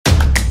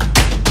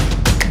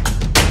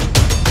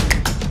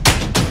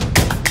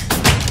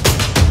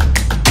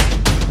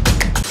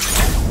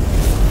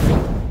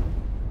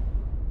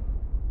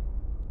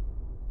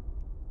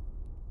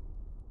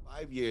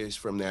5 years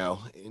from now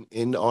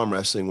in the arm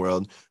wrestling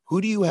world, who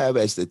do you have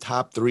as the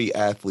top three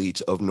athletes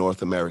of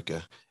North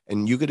America?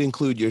 And you could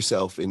include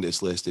yourself in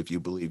this list if you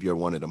believe you're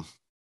one of them.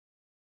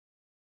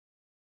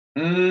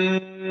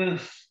 Mm,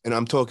 And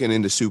I'm talking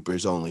in the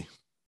supers only.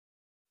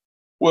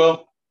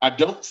 well, I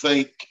don't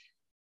think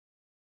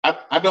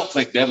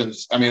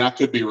Devin's. I mean, I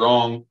could be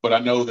wrong, but I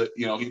know that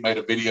he made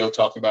a video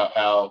talking about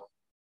how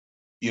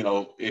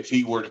if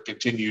he were to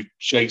continue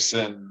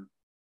chasing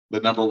the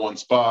number one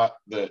spot,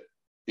 that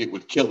it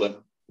would kill him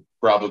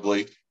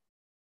probably.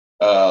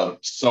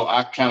 So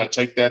I kind of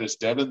take that as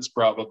Devin's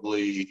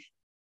probably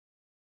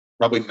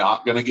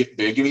not going to get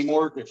big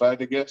anymore. If I had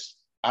to guess,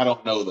 I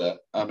don't know that.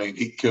 I mean,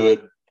 he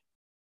could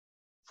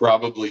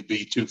probably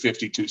be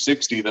 250,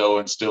 260 though,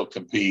 and still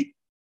compete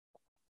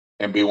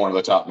and be one of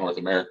the top North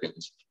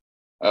Americans.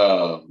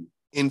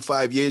 In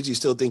 5 years, you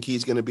still think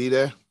he's going to be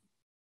there?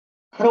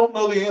 I don't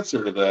know the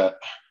answer to that.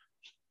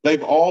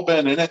 They've all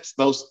been in it.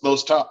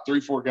 Those top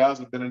 3-4 guys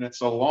have been in it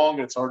so long.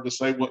 It's hard to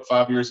say what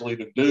 5 years will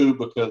even do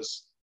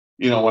because,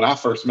 when I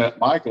first met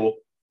Michael,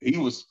 he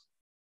was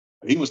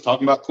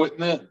talking about quitting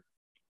then.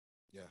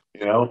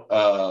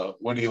 Yeah.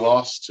 When he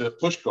lost to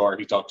Pushkar,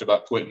 he talked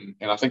about quitting,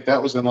 and I think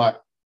that was in like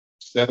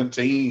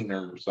 17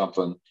 or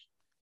something.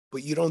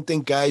 But you don't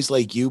think guys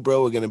like you,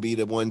 bro, are going to be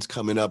the ones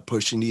coming up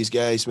pushing these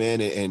guys, man,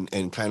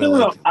 and kind of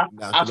No,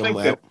 knocking them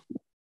out?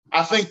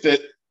 I think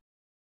that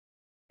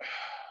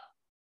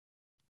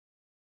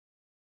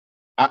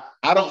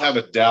I don't have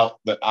a doubt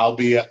that I'll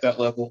be at that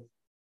level,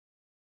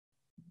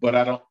 but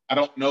I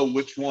don't know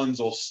which ones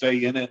will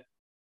stay in it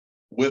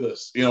with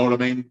us. You know what I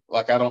mean?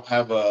 Like I don't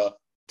have a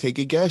Take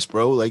a guess,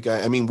 bro. Like,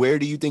 I mean, where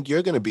do you think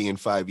you're going to be in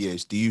 5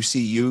 years? Do you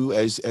see you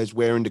as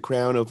wearing the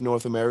crown of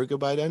North America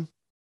by then?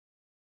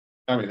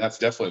 I mean, that's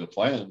definitely the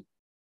plan.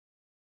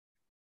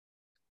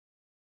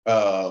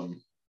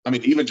 I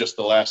mean, even just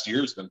the last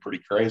year has been pretty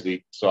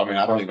crazy. So, I mean,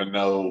 I don't even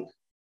know.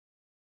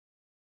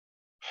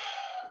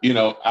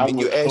 I mean,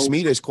 you asked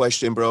me this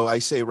question, bro. I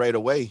say right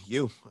away,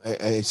 you.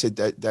 I said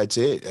that's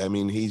it. I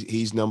mean,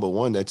 he's number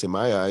one. That's in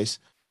my eyes.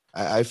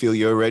 I feel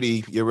you're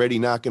already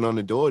knocking on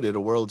the door to the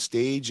world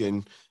stage,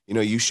 and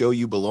you show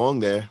you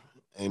belong there.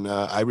 And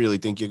I really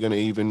think you're going to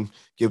even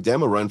give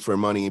them a run for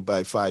money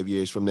by 5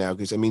 years from now.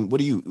 Because I mean, what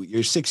are you?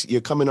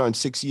 You're coming on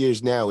 6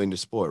 years now in the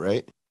sport,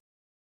 right?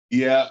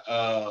 Yeah.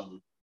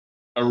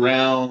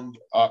 Around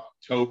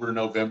October,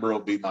 November will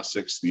be my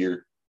 6th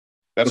year.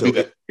 That'll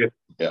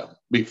So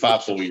be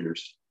 5 full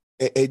years.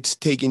 It's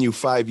taken you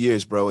 5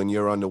 years, bro, and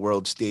you're on the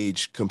world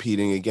stage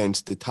competing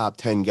against the top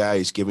 10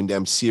 guys, giving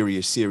them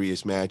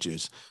serious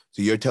matches.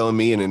 So you're telling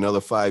me in another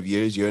 5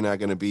 years, you're not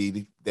going to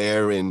be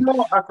there? And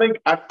no, I think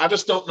I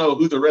just don't know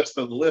who the rest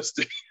of the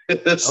list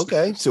is.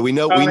 Okay, so we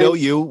know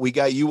you. We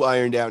got you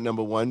ironed out,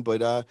 number one.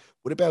 But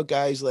what about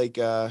guys like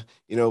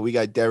we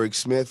got Derek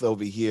Smith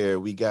over here.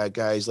 We got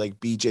guys like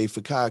BJ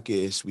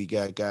Fakakis. We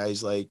got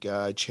guys like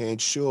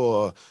Chance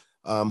Shaw.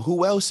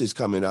 Who else is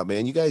coming up,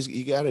 man? You guys,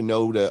 you got to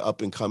know the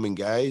up and coming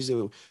guys.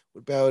 What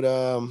about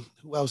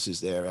who else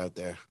is there out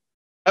there?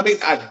 I mean,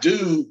 I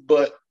do,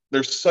 but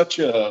there's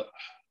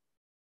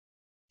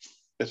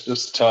it's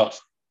just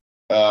tough.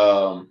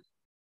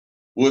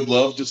 Would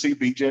love to see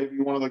BJ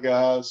be one of the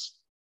guys.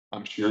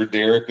 I'm sure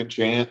Derek and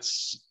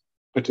Chance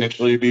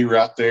potentially be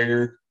right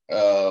there.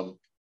 The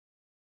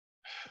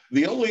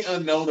only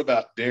unknown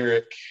about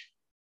Derek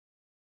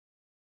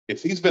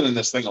is he's been in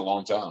this thing a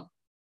long time.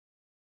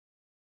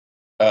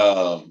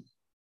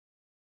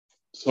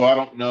 So I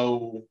don't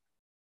know.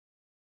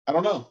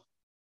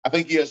 I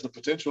think he has the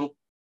potential,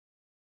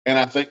 and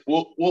I think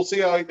we'll see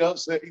how he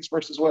does at East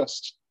versus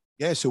West.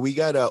 Yeah, so we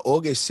got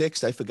August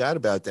 6th. I forgot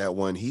about that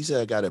one. He's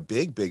got a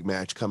big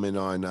match coming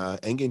on.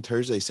 Engin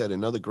Thursday said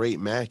another great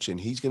match, and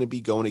he's going to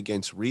be going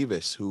against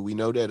Rivas, who we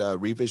know that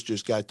Rivas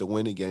just got the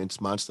win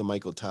against Monster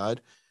Michael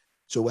Todd.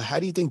 So how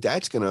do you think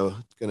that's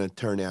gonna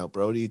turn out,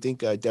 bro? Do you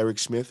think Derek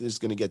Smith is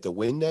going to get the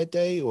win that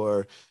day,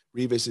 or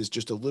Rivas is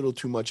just a little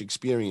too much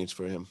experience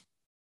for him?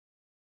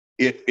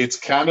 It's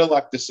kind of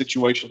like the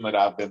situation that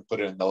I've been put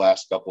in the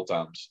last couple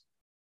times.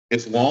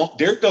 It's long.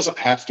 Derek doesn't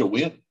have to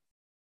win.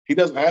 He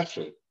doesn't have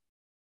to.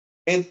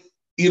 And,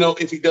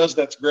 if he does,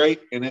 that's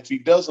great. And if he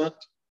doesn't,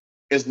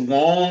 as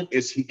long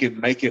as he can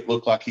make it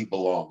look like he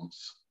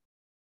belongs,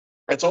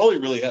 that's all he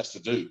really has to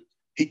do.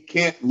 He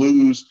can't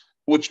lose,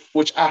 which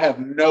I have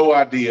no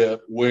idea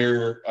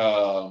where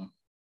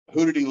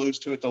who did he lose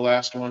to at the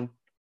last one?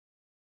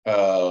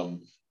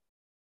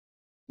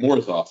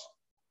 Morozov.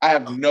 I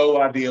have no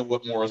idea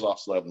what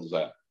Morozov's level is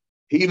at.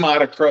 He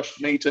might have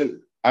crushed me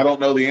too. I don't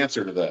know the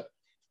answer to that.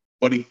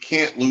 But he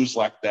can't lose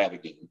like that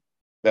again.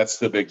 That's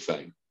the big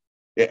thing.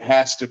 It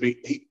has to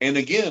be. And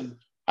again,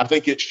 I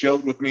think it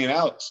showed with me and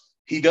Alex.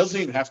 He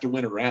doesn't even have to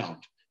win a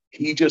round.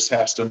 He just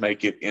has to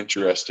make it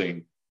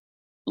interesting,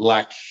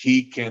 like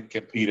he can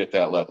compete at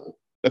that level.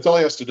 That's all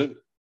he has to do.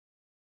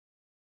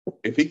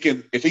 If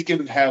he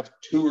can have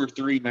 2 or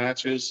 3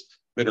 matches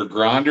that are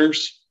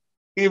grinders,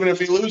 even if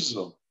he loses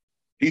them,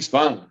 he's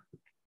fine.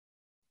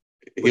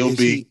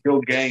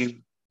 He'll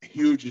gain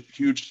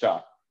huge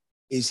stock.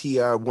 Is he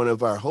one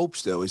of our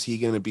hopes though? Is he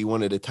going to be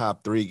one of the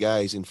top 3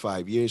 guys in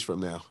 5 years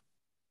from now?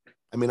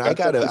 I mean, I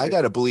That's up gotta, to I him.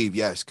 gotta believe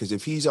yes, because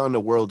if he's on the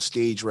world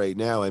stage right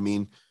now, I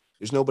mean,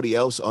 there's nobody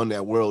else on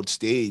that world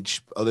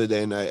stage other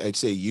than I'd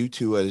say you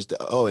two as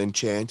and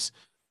Chance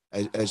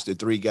as the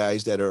 3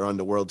 guys that are on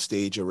the world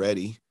stage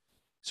already.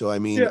 So I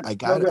mean, Yeah, no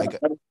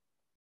doubt.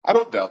 I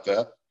don't doubt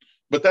that,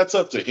 but that's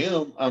up to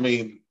him. I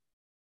mean,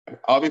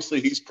 obviously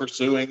he's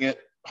pursuing it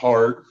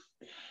hard.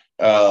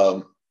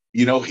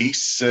 He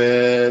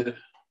said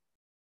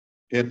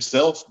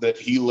himself that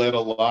he let a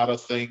lot of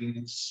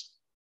things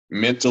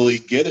mentally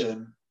get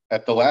him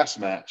at the last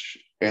match.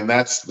 And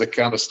that's the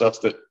kind of stuff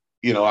that,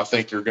 I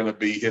think are going to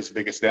be his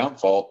biggest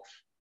downfall,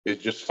 is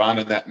just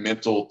finding that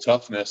mental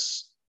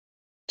toughness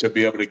to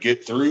be able to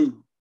get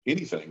through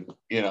anything.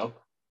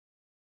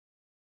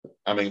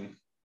 I mean,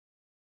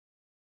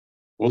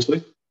 we'll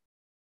see.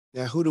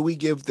 now who do we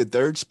give the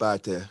third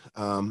spot to?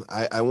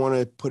 I want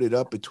to put it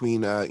up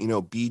between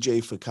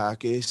BJ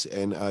Fakakis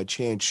and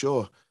Chance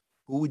Shaw.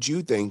 Who would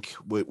you think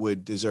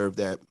would deserve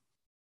that?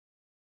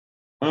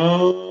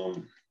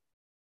 Um,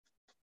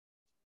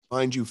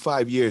 Mind you,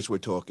 5 years we're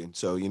talking.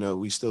 So,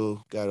 we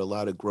still got a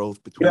lot of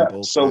growth between yeah.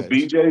 both So guys.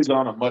 BJ's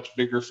on a much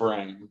bigger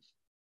frame,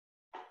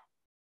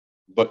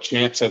 but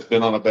Chance has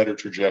been on a better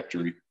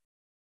trajectory.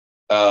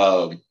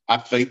 I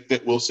think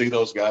that we'll see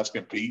those guys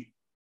compete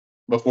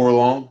before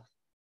long,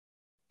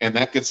 and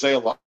that could say a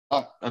lot.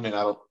 I mean,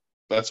 I don't.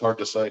 That's hard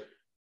to say.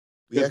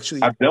 We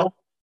actually, I don't.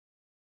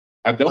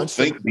 I don't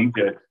Monster, think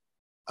BJ.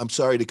 I'm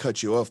sorry to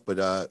cut you off,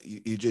 but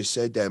you just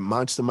said that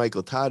Monster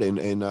Michael Todd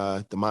and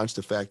the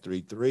Monster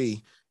Factory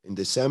 3 in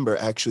December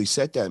actually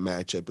set that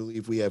match. I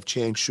believe we have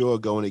Chance Shaw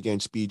going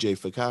against BJ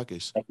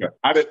Fakakis. Okay.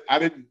 I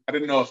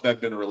didn't know if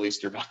that'd been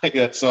released or not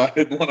yet, so I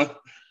didn't want to.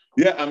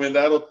 Yeah, I mean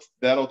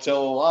that'll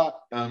tell a lot.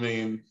 I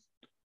mean,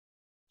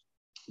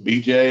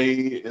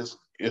 BJ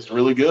is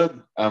really good.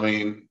 I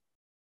mean,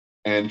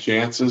 and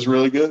Chance is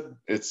really good.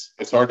 It's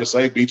hard to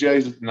say.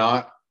 BJ's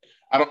not.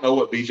 I don't know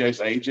what BJ's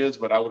age is,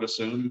 but I would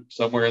assume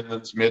somewhere in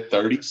his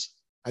mid-30s.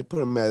 I'd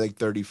put him at like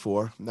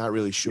 34. Not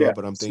really sure, Yeah.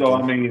 but I'm So I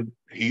thinking mean,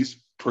 he's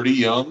pretty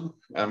young.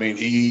 I mean,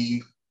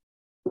 he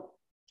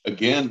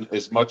again,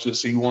 as much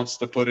as he wants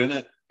to put in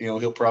it,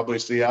 he'll probably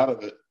see out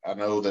of it. I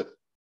know that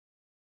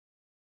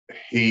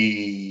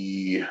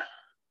he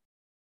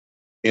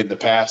in the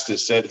past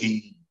has said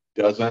he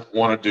doesn't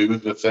want to do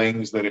the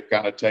things that it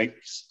kind of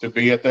takes to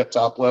be at that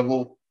top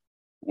level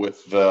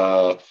with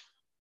the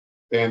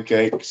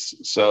pancakes.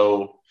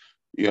 So,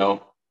 I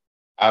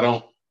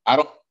don't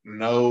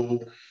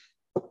know.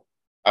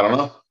 I don't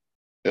know.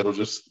 It'll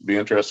just be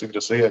interesting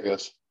to see, I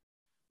guess.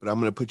 but I'm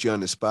going to put you on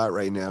the spot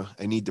right now.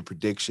 I need the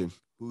prediction.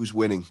 Who's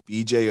winning,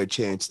 BJ or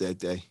Chance that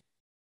day?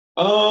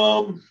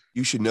 Um,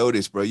 You should know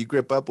this, bro. You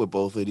grip up with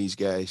both of these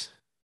guys.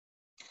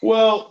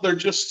 well, they're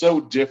just so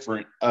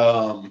different.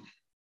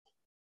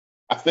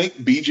 I think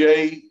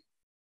BJ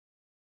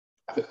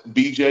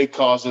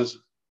causes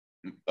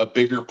a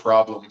bigger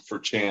problem for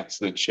Chance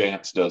than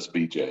Chance does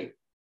BJ.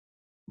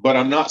 But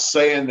I'm not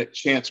saying that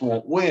Chance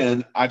won't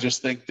win. I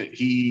just think that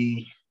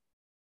he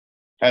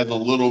has a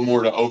little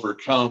more to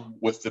overcome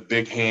with the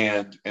big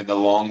hand and the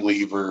long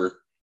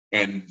lever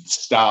and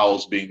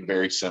styles being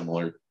very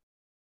similar.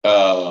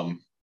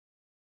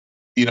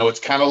 It's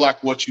kind of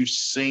like what you've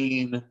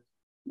seen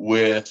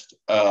with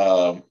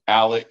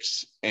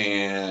Alex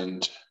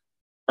and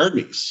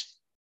Hermes.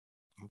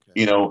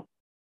 Okay.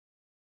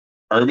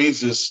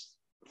 Hermes is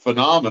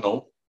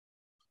phenomenal,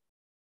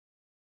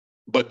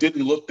 but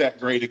didn't look that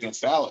great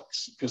against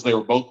Alex because they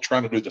were both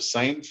trying to do the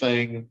same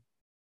thing,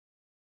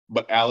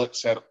 but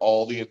Alex had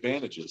all the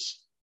advantages.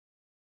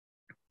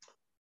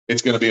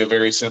 It's going to be a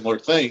very similar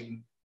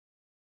thing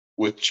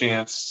with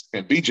Chance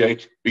and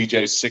BJ.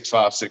 BJ's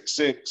 6'5",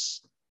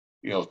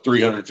 6'6",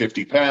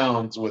 350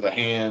 pounds with a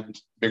hand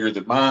bigger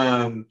than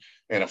mine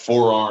and a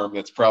forearm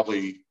that's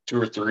probably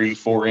 2 or 3,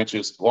 4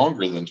 inches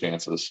longer than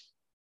Chance's.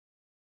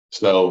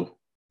 So,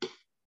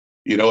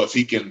 if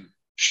he can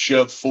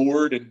shove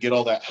forward and get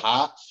all that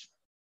hot,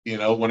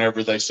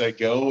 whenever they say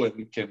go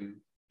and can,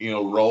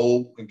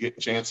 roll and get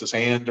Chance's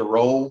hand to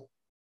roll,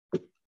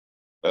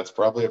 that's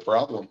probably a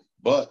problem.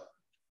 But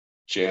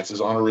Chance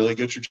is on a really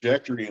good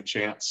trajectory, and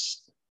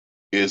Chance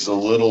is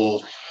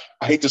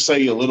I hate to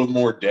say a little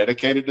more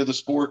dedicated to the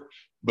sport,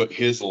 but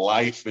his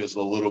life is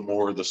a little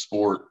more the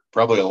sport,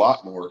 probably a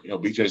lot more.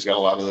 BJ's got a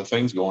lot of the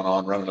things going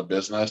on, running a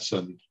business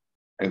and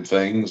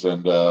things,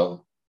 and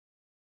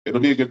it'll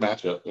be a good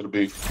matchup. It'll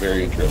be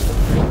very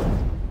interesting.